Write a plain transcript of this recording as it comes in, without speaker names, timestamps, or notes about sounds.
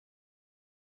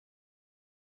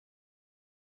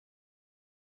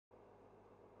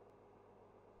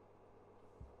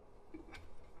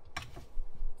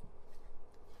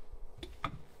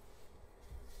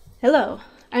Hello,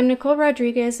 I'm Nicole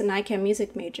Rodriguez, an ICAM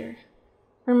music major.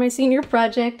 For my senior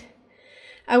project,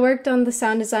 I worked on the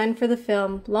sound design for the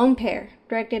film Lone Pair,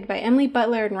 directed by Emily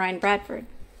Butler and Ryan Bradford.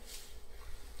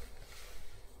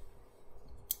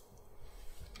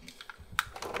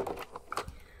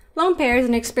 Lone Pair is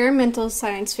an experimental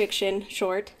science fiction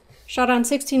short shot on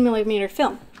 16mm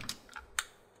film.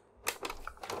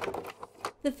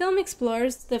 The film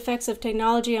explores the effects of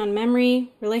technology on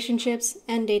memory, relationships,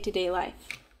 and day-to-day life.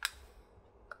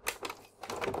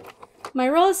 My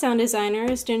role as sound designer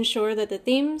is to ensure that the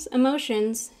themes,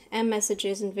 emotions, and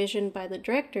messages envisioned by the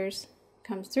directors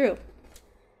comes through.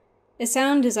 A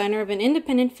sound designer of an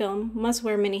independent film must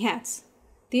wear many hats.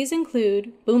 These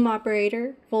include boom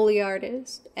operator, Foley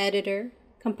artist, editor,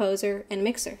 composer, and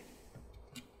mixer.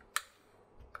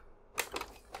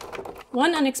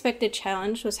 One unexpected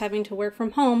challenge was having to work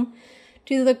from home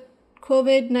due to the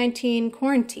COVID-19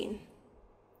 quarantine.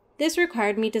 This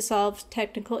required me to solve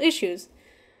technical issues,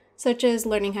 such as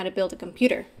learning how to build a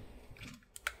computer.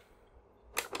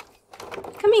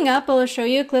 Coming up, I'll show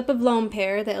you a clip of Lone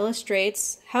Pair that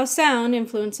illustrates how sound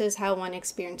influences how one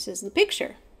experiences the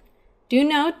picture. Do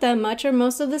note that much or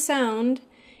most of the sound,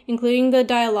 including the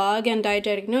dialogue and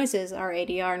diegetic noises, are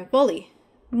ADR and Foley,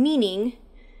 meaning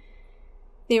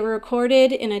they were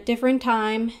recorded in a different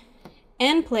time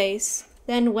and place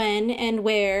than when and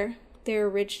where they were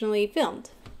originally filmed.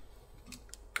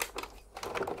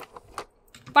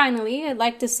 Finally, I'd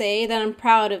like to say that I'm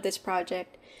proud of this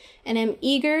project and am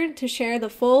eager to share the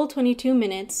full 22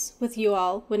 minutes with you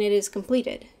all when it is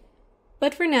completed.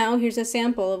 But for now, here's a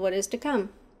sample of what is to come.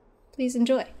 Please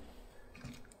enjoy.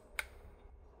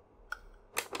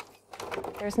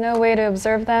 There's no way to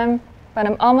observe them, but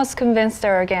I'm almost convinced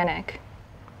they're organic.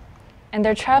 And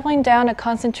they're traveling down a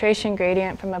concentration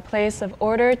gradient from a place of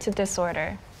order to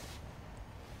disorder.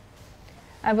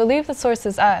 I believe the source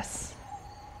is us.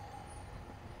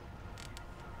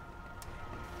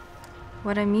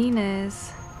 What I mean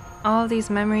is, all these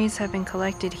memories have been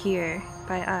collected here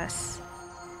by us.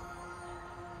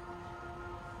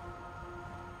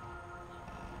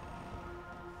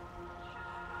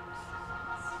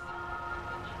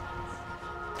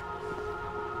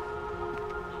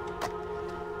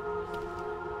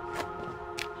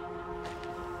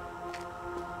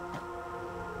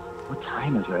 What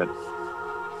time is it?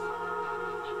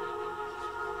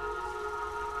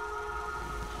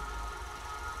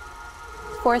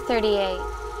 It's 4:38.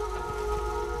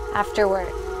 After work.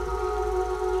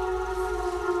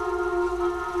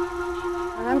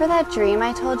 Remember that dream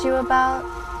I told you about?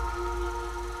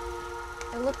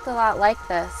 It looked a lot like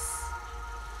this.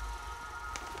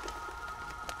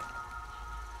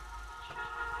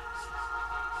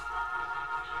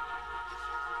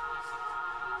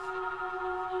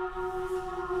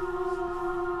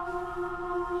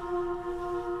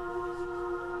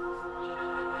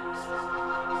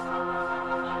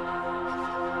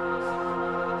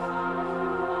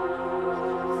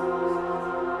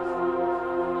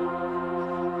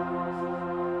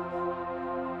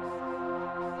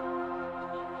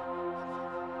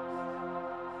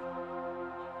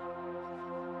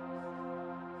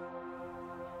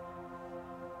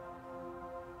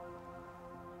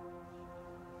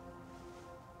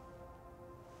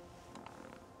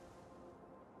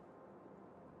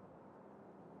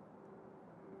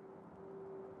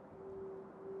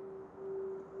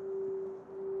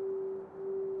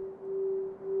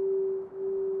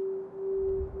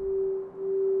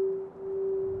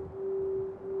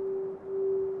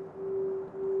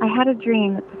 I had a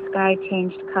dream that the sky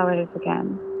changed colors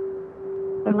again.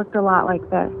 It looked a lot like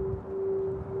this.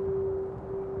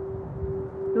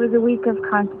 It was a week of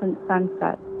constant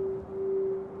sunsets.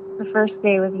 The first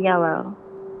day was yellow.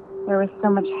 There was so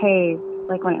much haze,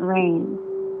 like when it rains,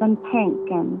 then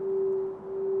pink, and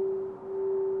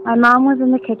my mom was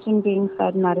in the kitchen being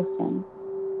fed medicine.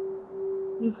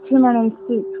 These two men in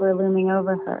suits were looming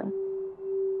over her.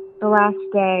 The last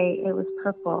day, it was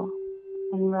purple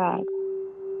and red.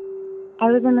 I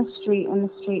was in the street, and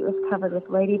the street was covered with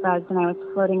ladybugs, and I was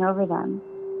floating over them.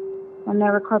 And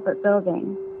there were corporate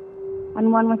buildings,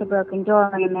 and one with a broken door,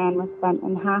 and a man was bent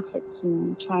in half, it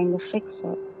seemed, trying to fix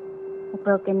it. A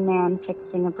broken man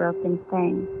fixing a broken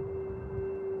thing.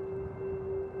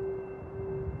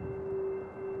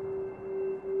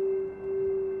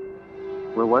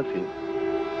 Where was he?